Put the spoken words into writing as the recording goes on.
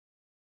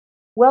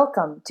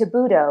Welcome to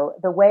Budo,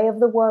 the Way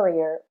of the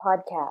Warrior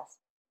podcast.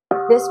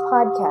 This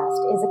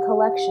podcast is a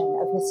collection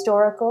of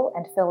historical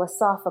and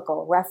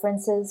philosophical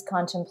references,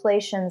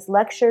 contemplations,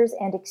 lectures,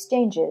 and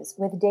exchanges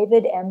with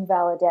David M.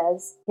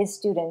 Valadez, his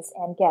students,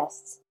 and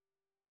guests.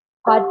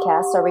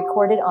 Podcasts are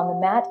recorded on the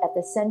mat at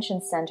the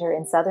Ascension Center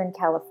in Southern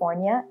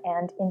California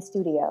and in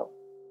studio.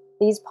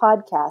 These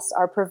podcasts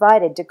are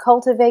provided to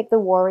cultivate the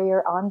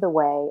warrior on the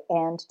way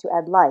and to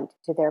add light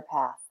to their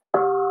path.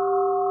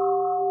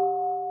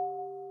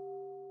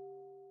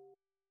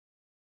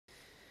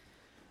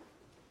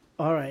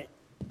 All right.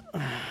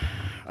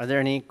 Are there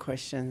any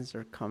questions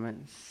or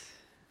comments?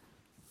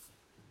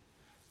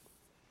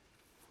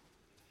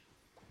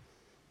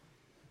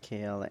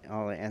 Okay,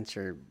 I'll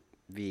answer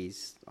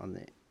these on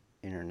the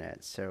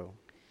internet. So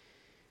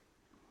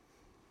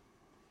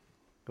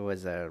it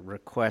was a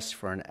request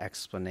for an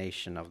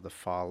explanation of the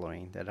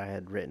following that I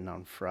had written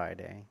on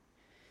Friday.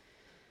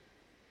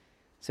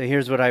 So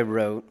here's what I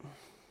wrote.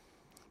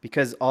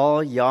 Because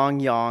all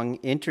yang-yang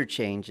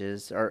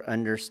interchanges are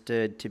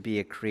understood to be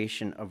a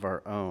creation of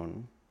our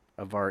own,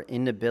 of our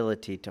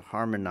inability to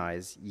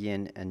harmonize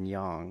yin and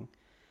yang,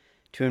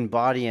 to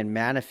embody and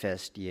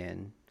manifest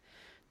yin,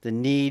 the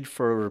need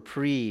for a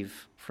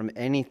reprieve from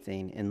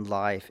anything in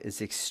life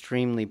is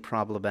extremely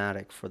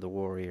problematic for the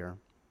warrior.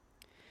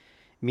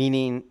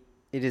 Meaning,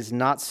 it is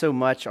not so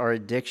much our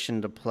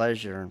addiction to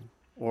pleasure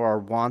or our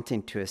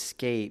wanting to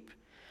escape,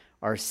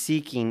 our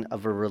seeking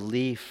of a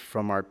relief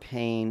from our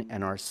pain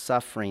and our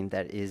suffering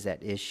that is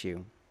at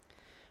issue.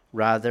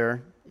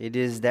 Rather, it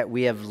is that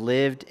we have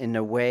lived in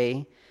a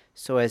way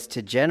so as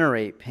to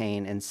generate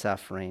pain and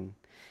suffering,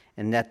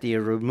 and that the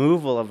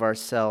removal of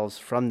ourselves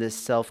from this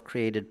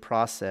self-created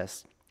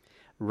process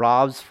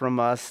robs from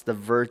us the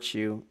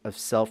virtue of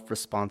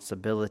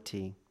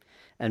self-responsibility,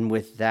 and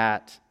with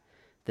that,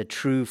 the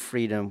true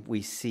freedom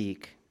we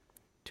seek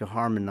to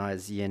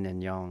harmonize yin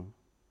and yang.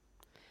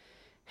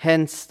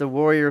 Hence, the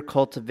warrior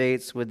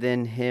cultivates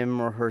within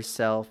him or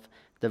herself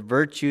the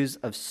virtues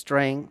of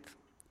strength,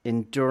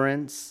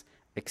 endurance,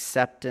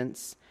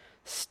 acceptance,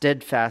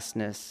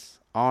 steadfastness,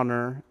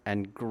 honor,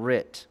 and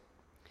grit,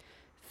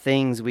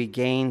 things we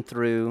gain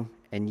through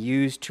and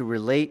use to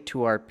relate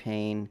to our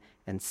pain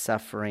and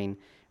suffering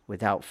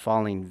without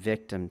falling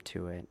victim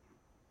to it.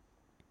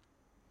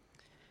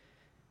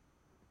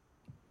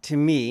 To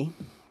me,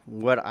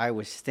 what I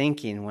was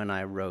thinking when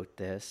I wrote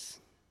this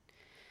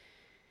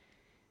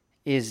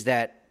is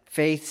that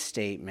faith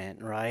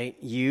statement, right?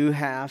 You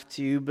have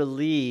to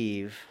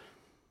believe,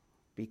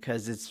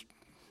 because it's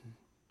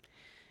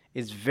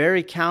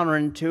very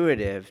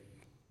counterintuitive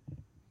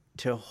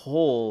to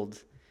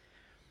hold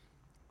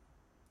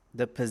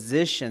the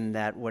position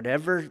that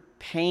whatever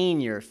pain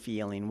you're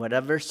feeling,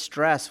 whatever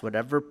stress,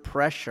 whatever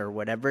pressure,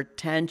 whatever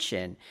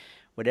tension,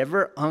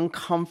 whatever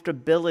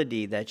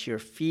uncomfortability that you're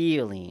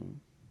feeling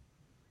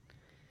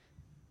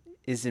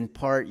is in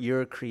part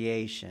your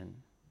creation.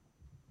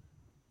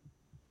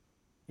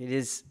 It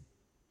is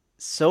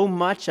so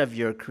much of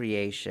your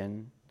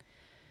creation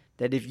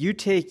that if you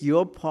take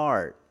your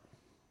part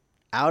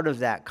out of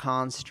that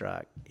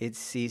construct, it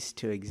ceases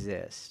to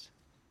exist.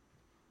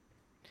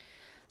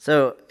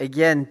 So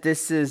again,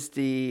 this is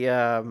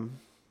at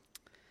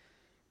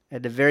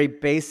a very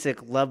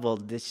basic level,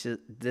 this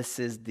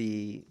is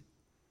the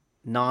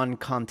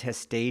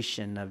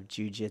non-contestation of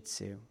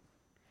jiu-jitsu.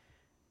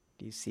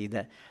 Do you see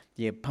that?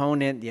 The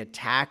opponent, the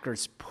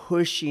attacker's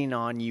pushing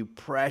on you,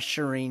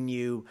 pressuring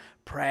you,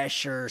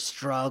 pressure,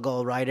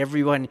 struggle, right?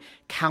 Everyone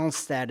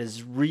counts that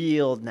as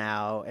real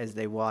now as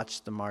they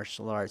watch the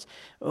martial arts.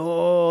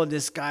 Oh,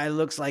 this guy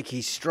looks like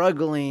he's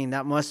struggling.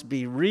 That must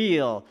be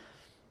real.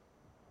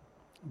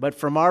 But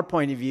from our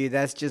point of view,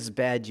 that's just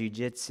bad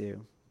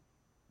jiu-jitsu.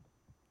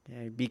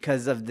 Okay?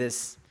 Because of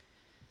this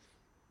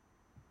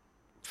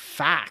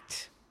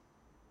fact.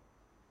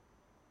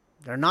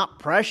 They're not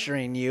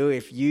pressuring you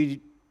if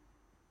you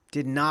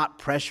did not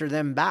pressure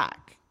them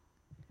back.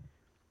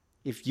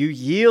 If you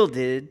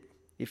yielded,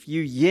 if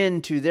you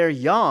yin to their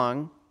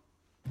yang,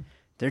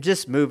 they're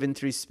just moving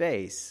through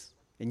space,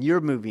 and you're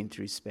moving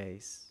through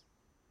space.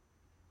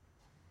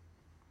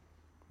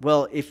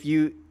 Well, if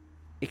you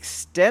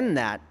extend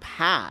that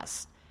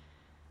past,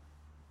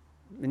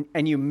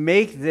 and you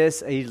make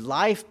this a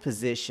life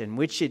position,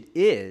 which it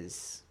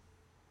is,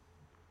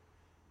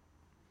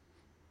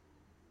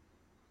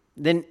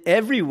 then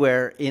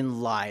everywhere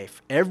in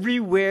life,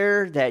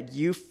 everywhere that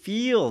you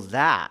feel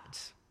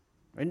that,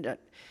 and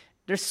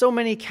there's so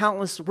many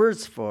countless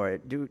words for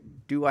it.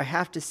 Do I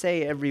have to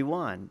say every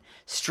one?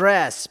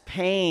 Stress,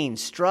 pain,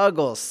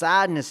 struggle,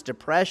 sadness,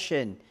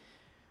 depression,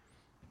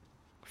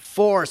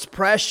 force,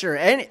 pressure,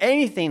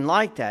 anything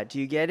like that. Do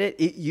you get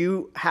it?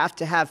 You have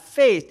to have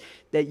faith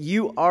that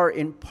you are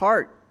in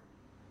part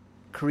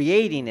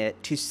creating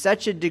it to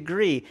such a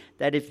degree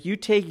that if you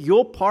take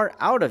your part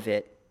out of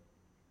it,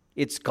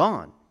 it's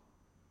gone.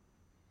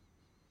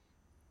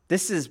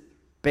 This is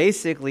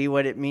basically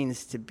what it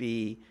means to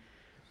be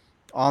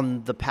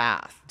on the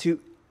path, to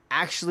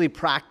actually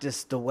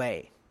practice the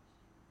way.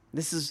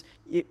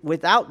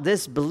 Without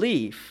this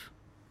belief,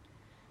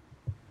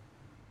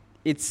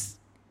 it's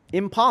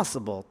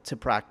impossible to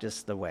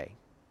practice the way.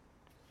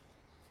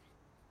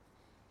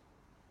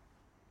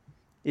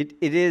 It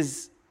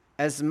is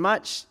as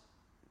much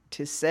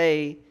to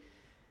say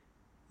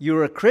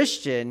you're a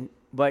Christian,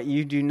 but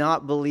you do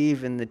not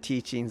believe in the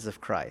teachings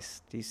of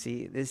Christ. Do you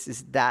see? This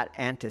is that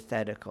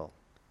antithetical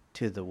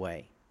to the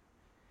way.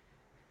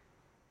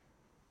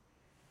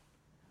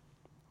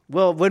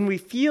 Well, when we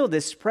feel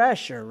this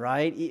pressure,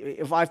 right?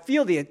 If I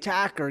feel the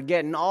attacker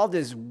getting all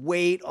this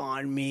weight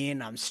on me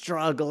and I'm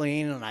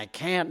struggling and I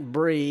can't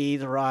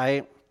breathe,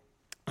 right?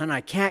 And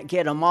I can't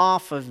get them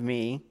off of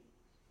me.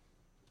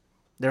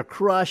 They're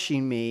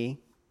crushing me.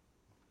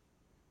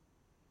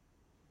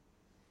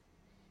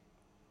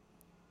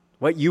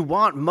 What you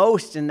want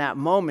most in that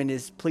moment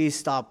is, please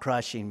stop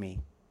crushing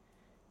me.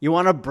 You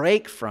want a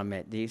break from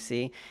it, do you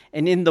see?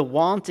 And in the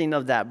wanting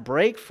of that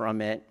break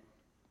from it,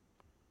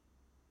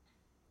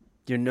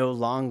 you're no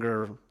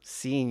longer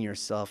seeing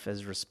yourself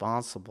as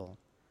responsible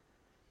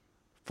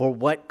for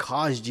what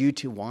caused you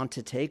to want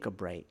to take a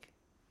break.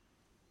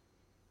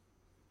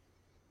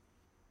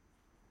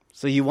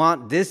 So you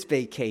want this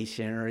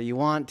vacation, or you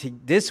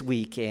want this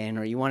weekend,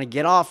 or you want to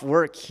get off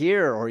work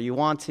here, or you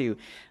want to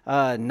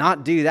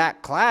not do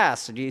that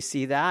class. Do you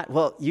see that?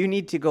 Well, you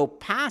need to go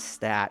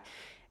past that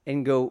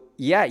and go,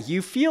 yeah,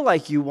 you feel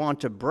like you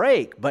want to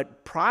break,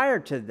 but prior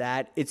to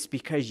that, it's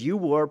because you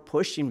were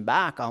pushing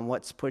back on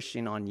what's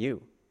pushing on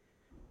you.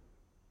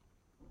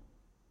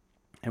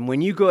 And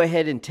when you go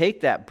ahead and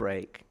take that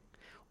break,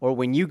 or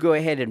when you go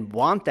ahead and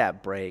want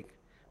that break,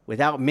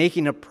 without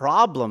making a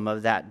problem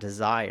of that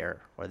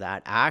desire or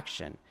that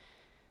action,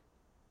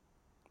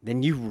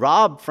 then you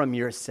rob from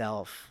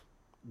yourself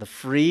the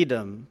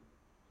freedom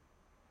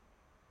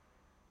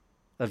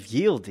of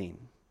yielding,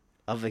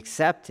 of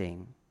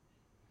accepting,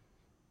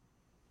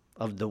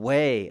 of the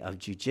way of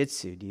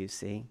jiu-jitsu, do you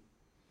see?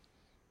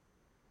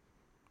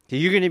 So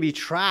you're going to be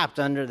trapped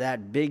under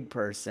that big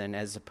person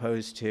as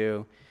opposed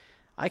to,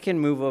 I can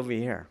move over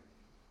here.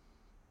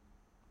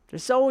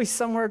 There's always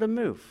somewhere to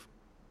move.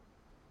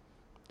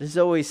 There's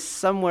always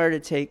somewhere to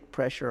take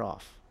pressure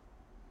off.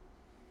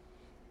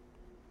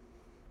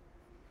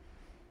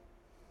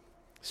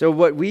 So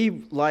what we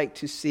like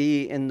to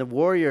see in the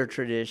warrior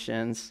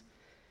traditions,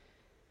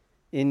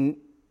 in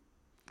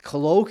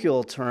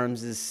colloquial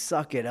terms, is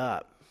suck it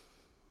up.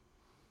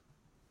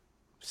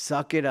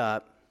 Suck it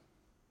up.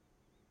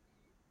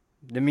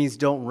 That means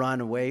don't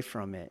run away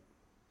from it.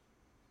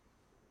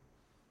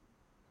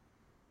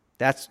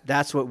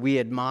 That's what we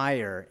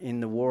admire in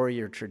the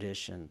warrior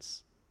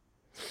traditions.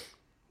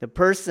 The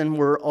person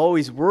we're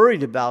always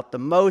worried about the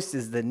most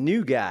is the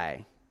new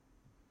guy.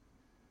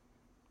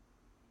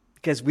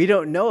 Because we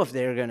don't know if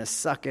they're going to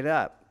suck it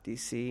up. Do you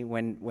see?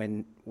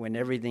 When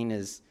everything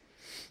is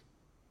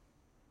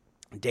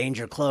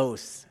danger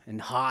close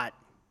and hot,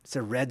 it's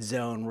a red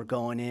zone, we're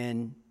going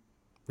in.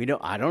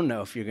 I don't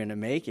know if you're going to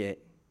make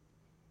it.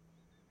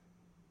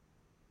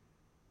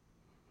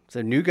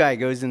 So new guy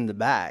goes in the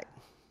back.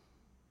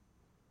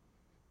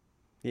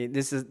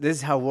 This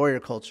is how warrior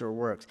culture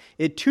works.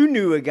 Too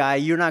new a guy,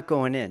 you're not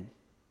going in.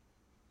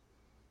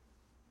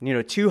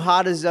 Too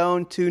hot a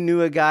zone, too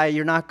new a guy,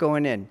 you're not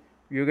going in.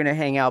 You're going to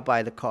hang out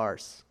by the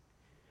cars.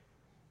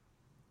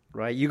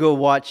 Right? You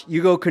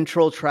go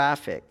control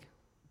traffic.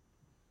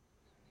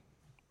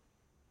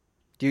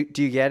 Do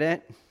you get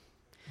it?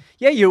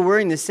 Yeah, you're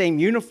wearing the same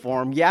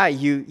uniform. Yeah,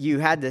 you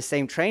had the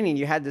same training.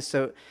 You had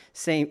the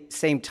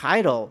same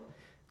title.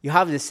 You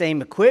have the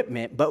same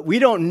equipment, but we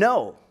don't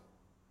know.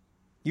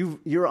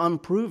 You're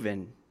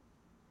unproven.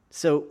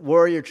 So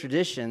warrior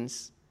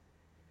traditions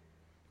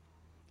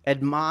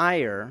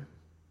admire,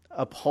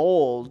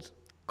 uphold,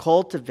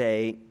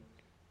 cultivate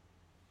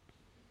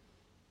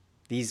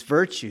these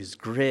virtues: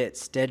 grit,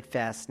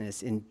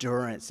 steadfastness,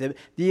 endurance,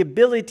 the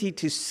ability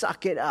to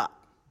suck it up.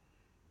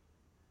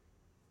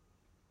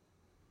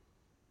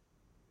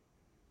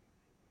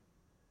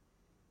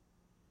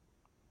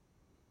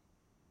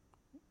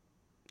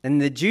 And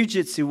the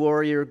jiu-jitsu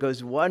warrior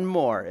goes one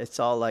more.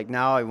 It's all like,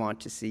 now I want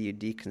to see you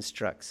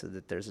deconstruct so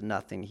that there's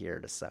nothing here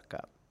to suck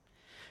up.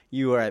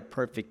 You are at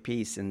perfect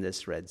peace in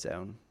this red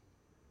zone.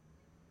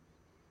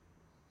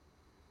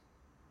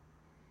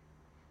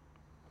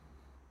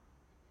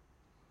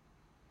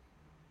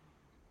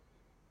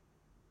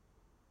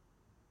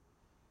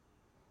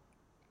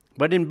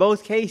 But in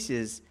both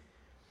cases,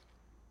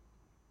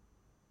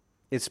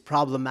 it's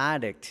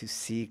problematic to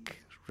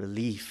seek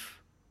relief,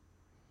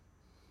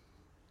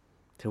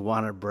 to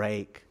want a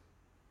break.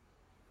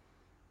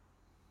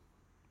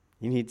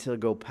 You need to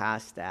go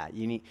past that.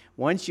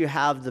 Once you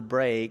have the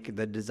break,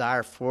 the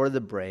desire for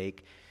the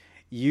break,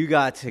 you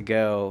got to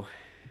go,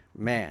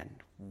 man,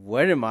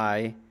 what am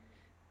I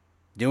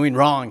doing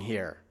wrong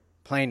here?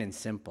 Plain and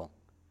simple.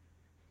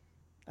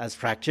 As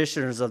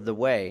practitioners of the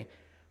way,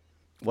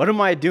 what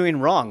am I doing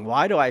wrong?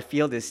 Why do I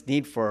feel this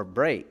need for a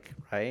break,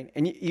 right?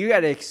 And you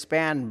got to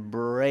expand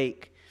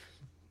break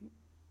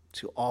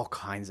to all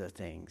kinds of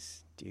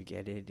things. Do you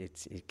get it?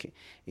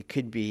 It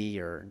could be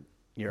your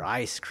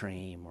ice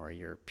cream or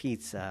your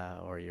pizza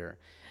or your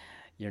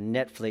your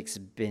Netflix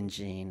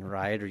binging,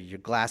 right? Or your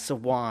glass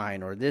of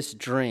wine, or this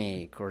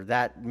drink, or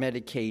that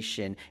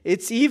medication.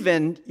 It's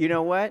even, you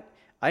know what?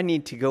 I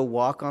need to go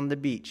walk on the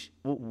beach.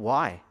 Well,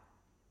 why?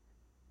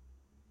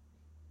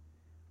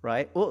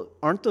 Right? Well,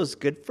 aren't those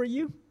good for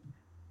you?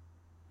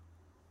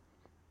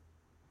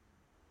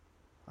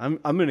 I'm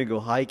going to go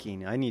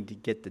hiking. I need to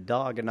get the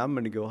dog, and I'm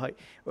going to go hike.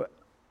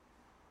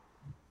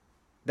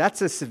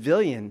 That's a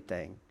civilian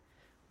thing.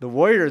 The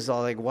warrior's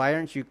all like, why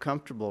aren't you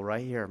comfortable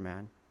right here,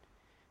 man?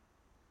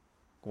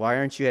 Why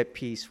aren't you at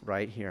peace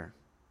right here,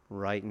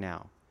 right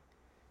now?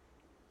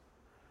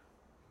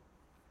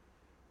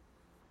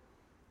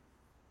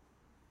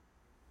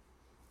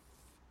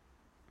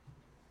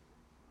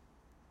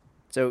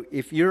 So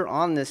if you're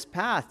on this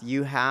path,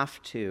 you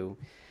have to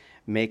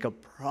make a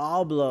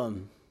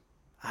problem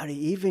out of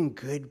even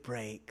good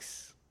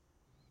breaks.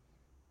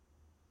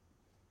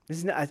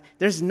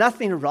 There's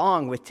nothing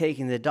wrong with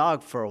taking the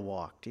dog for a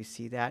walk. Do you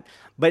see that?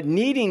 But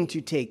needing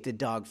to take the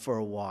dog for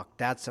a walk,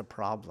 that's a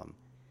problem.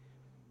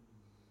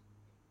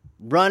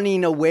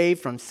 Running away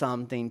from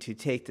something to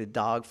take the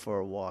dog for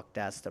a walk,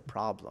 that's the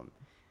problem.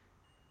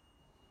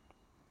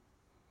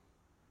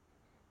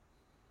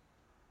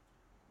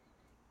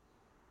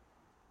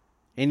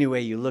 Any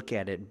way you look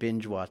at it,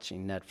 binge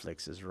watching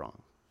Netflix is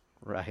wrong,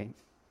 right?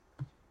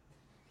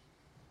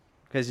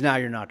 Because now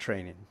you're not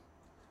training,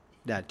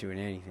 not doing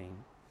anything.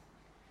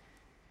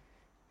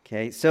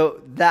 Okay,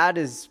 so that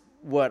is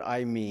what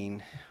I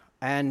mean.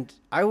 And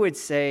I would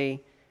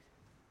say,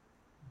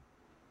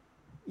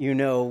 you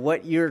know,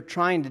 what you're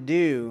trying to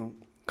do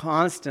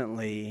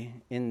constantly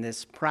in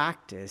this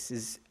practice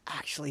is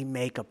actually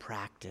make a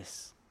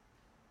practice.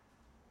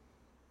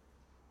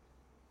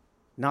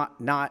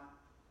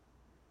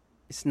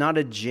 It's not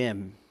a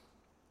gym.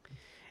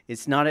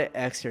 It's not an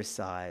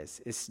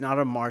exercise. It's not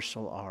a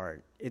martial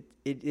art. It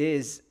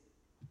is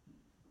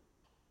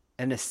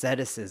an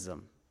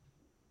asceticism.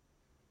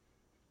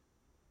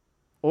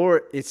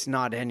 Or it's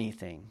not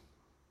anything.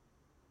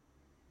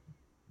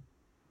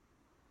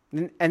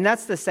 And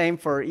that's the same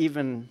for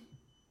even,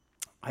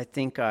 I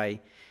think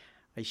I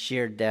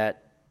shared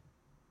that,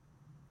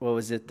 what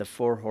was it, the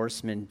Four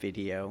Horsemen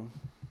video.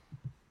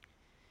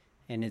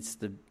 And it's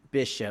the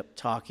bishop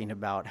talking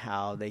about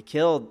how they've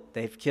killed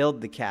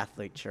the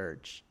Catholic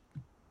Church.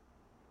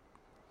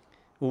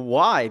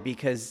 Why?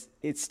 Because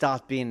it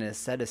stopped being an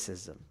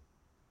asceticism.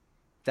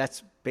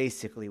 That's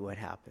basically what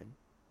happened.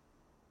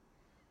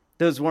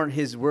 Those weren't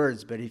his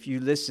words, but if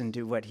you listen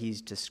to what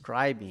he's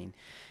describing,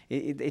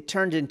 it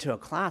turned into a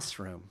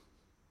classroom.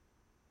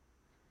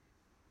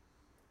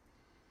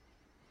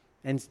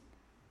 And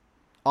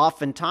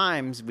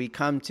oftentimes we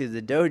come to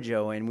the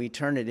dojo and we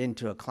turn it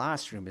into a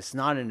classroom. It's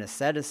not an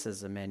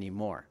asceticism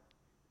anymore.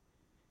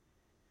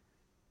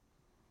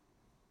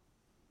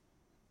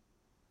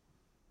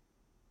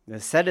 The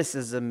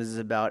asceticism is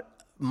about,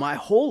 my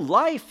whole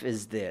life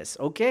is this.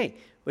 Okay,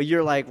 but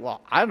you're like,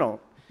 well, I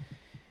don't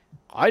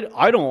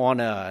want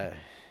to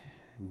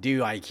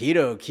do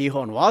Aikido,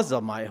 Kihon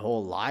Waza my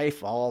whole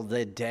life, all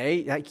the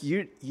day. Like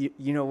you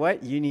know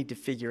what? You need to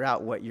figure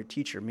out what your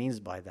teacher means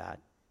by that.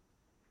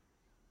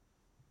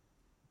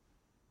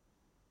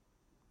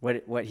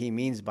 What he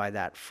means by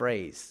that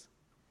phrase.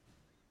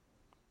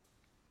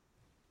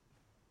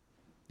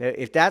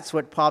 If that's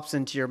what pops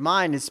into your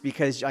mind, it's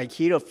because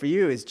Aikido for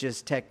you is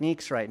just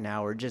techniques right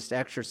now, or just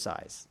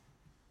exercise.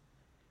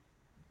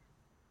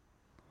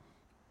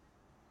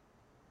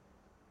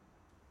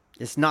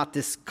 It's not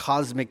this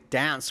cosmic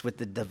dance with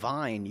the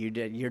divine.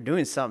 You're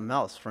doing something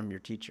else from your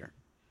teacher.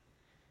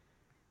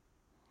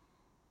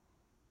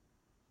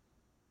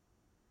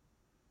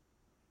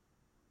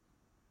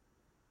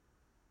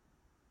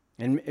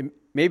 And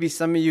maybe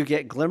some of you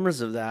get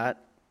glimmers of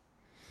that,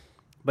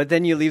 but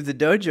then you leave the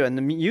dojo and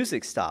the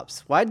music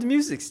stops. Why'd the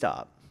music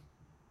stop?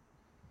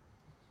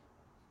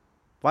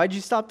 Why'd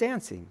you stop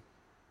dancing?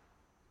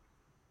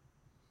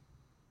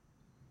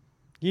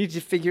 You need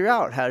to figure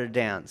out how to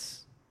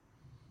dance.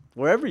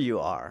 Wherever you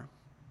are,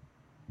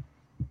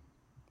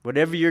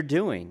 whatever you're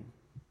doing.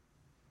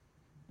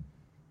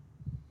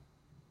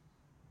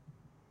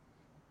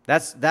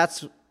 That's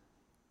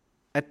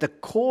at the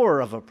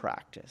core of a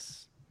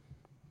practice.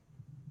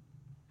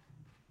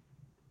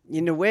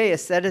 In a way,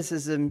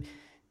 asceticism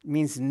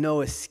means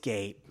no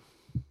escape,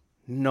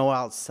 no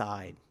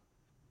outside.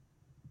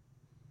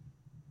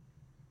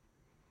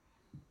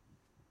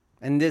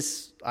 And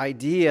this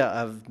idea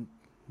of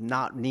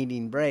not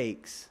needing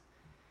breaks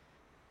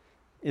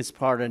is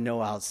part of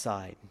no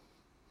outside.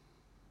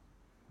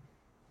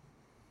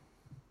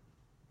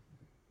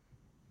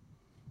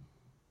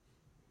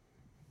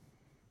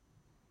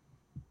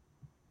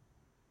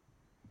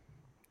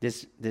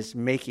 This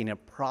making a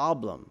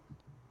problem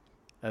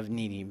of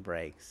needing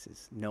breaks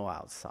is no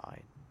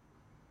outside.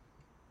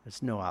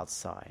 There's no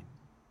outside.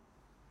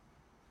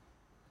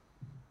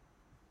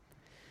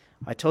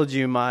 I told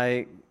you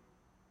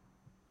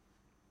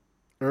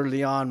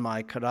early on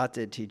my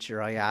karate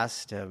teacher, I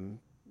asked him,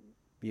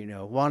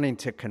 wanting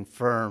to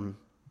confirm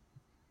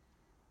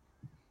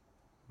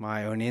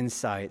my own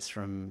insights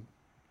from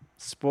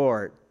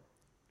sport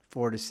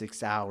 4 to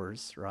 6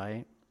 hours,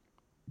 right?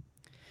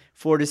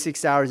 4 to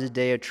 6 hours a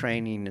day of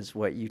training is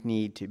what you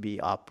need to be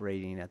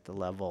operating at the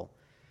level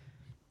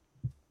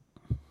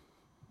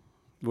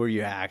where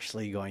you're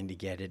actually going to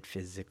get it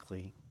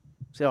physically.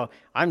 So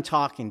I'm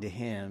talking to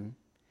him,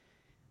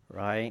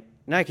 right?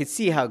 And I could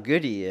see how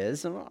good he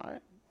is. And I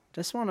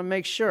just want to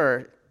make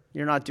sure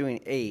you're not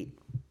doing 8.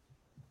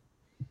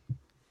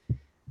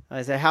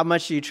 I said, how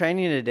much are you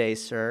training a day,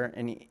 sir?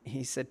 And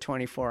he said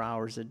 24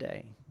 hours a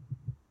day.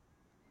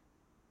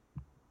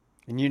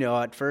 And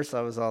at first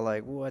I was all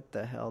like, what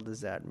the hell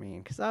does that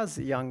mean? Because I was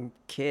a young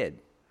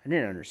kid. I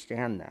didn't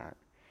understand that.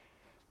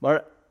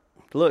 But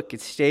look,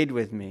 it stayed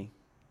with me,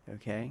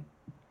 okay?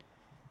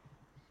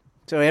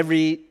 So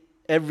every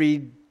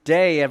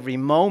day, every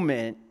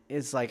moment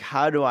is like,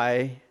 how do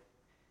I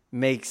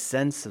make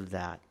sense of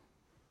that?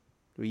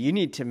 Well, you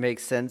need to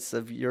make sense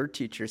of your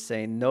teacher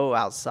saying no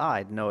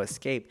outside, no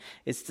escape.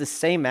 It's the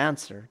same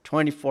answer,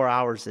 24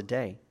 hours a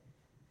day.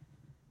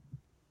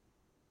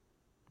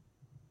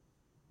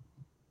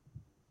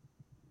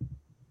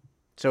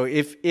 So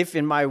if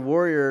in my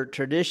warrior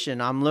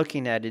tradition, I'm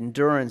looking at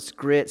endurance,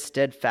 grit,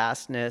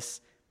 steadfastness,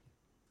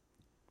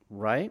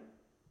 right?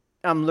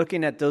 I'm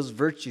looking at those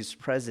virtues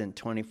present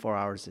 24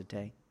 hours a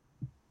day.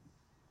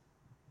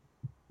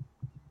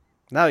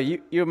 Now,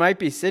 you might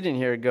be sitting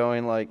here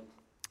going like,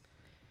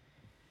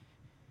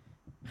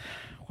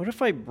 what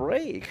if I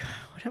break?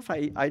 What if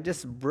I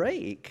just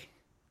break?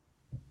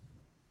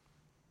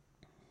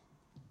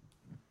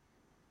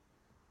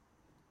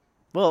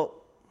 Well,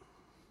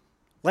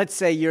 let's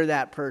say you're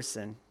that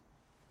person.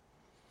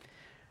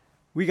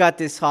 We got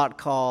this hot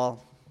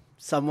call.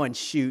 Someone's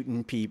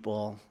shooting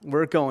people.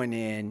 We're going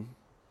in.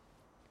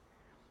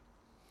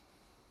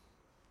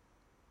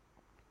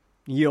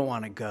 You don't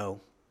want to go.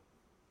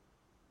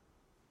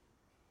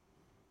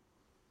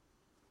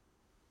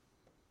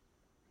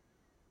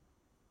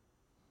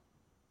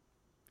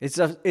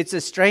 It's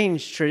a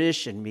strange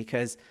tradition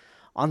because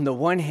on the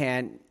one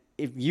hand,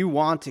 if you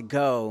want to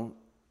go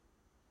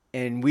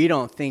and we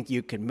don't think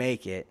you can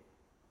make it,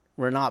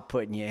 we're not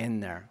putting you in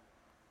there.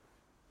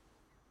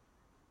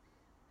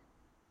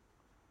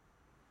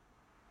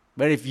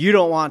 But if you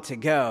don't want to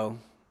go,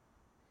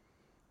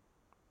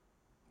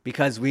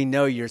 because we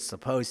know you're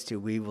supposed to,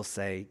 we will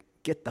say,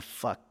 get the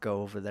fuck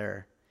go over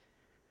there.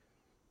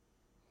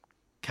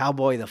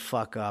 Cowboy the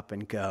fuck up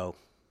and go.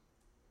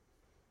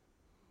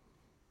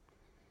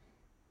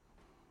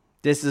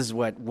 This is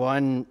what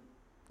one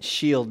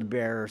shield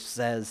bearer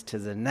says to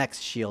the next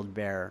shield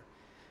bearer.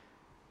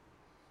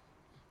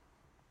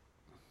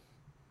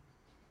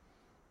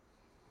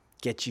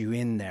 Get you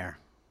in there.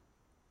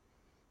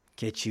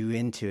 Get you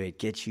into it.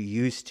 Get you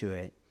used to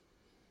it.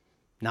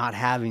 Not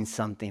having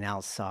something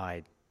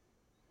outside.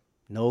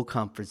 No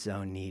comfort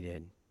zone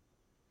needed.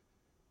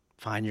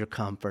 Find your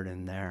comfort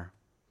in there.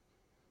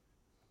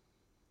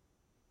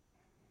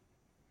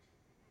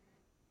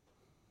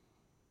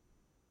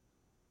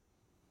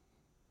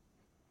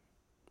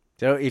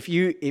 So if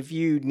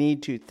you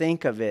need to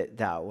think of it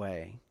that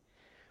way,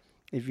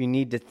 if you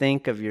need to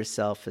think of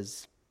yourself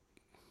as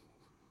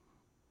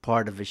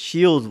part of a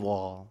shield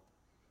wall,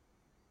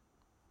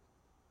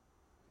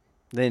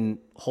 then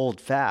hold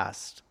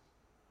fast.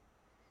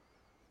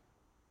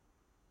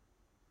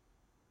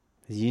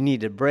 You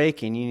need to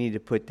break and you need to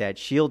put that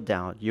shield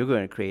down. You're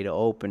going to create an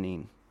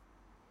opening.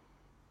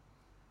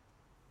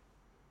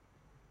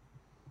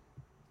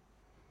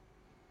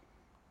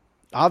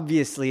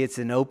 Obviously, it's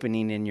an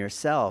opening in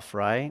yourself,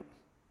 right?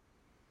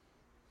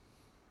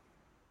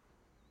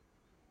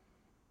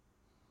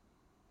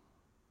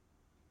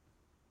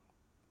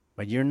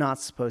 But you're not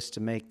supposed to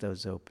make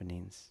those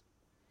openings.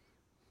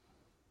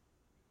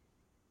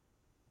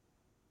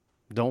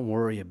 Don't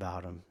worry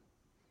about them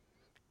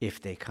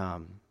if they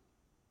come.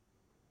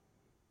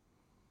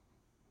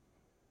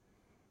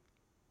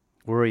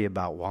 Worry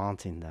about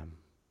wanting them.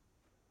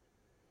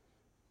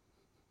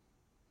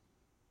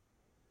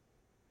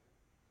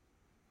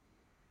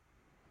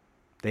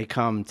 They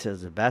come to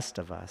the best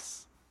of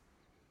us.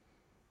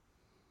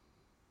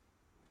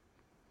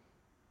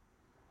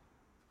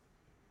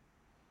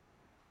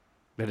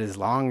 But as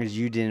long as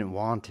you didn't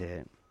want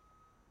it,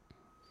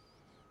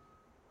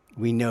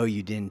 we know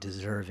you didn't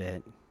deserve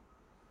it,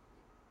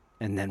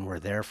 and then we're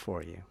there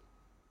for you.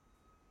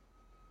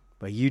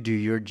 But you do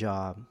your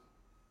job,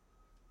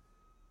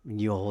 and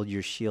you hold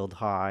your shield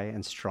high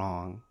and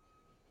strong,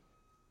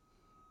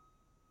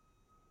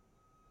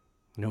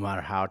 no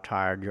matter how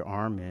tired your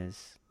arm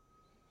is,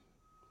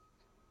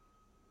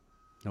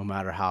 no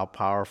matter how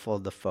powerful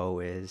the foe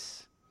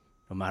is,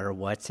 no matter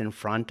what's in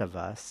front of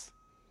us,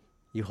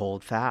 you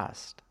hold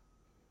fast.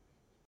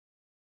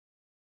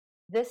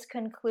 This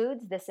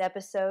concludes this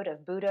episode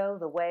of Budo,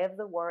 the Way of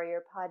the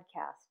Warrior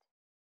podcast.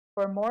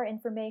 For more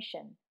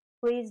information,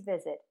 please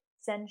visit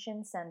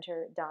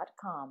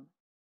senshincenter.com,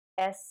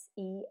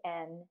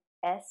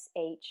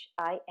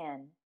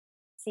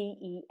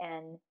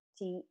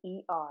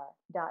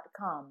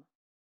 SENSHINCENTER.com,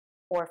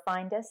 or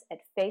find us at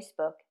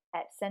Facebook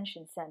at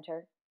Senshin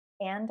Center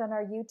and on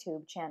our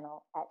YouTube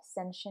channel at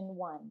Senshin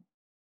One.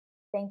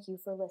 Thank you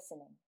for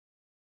listening.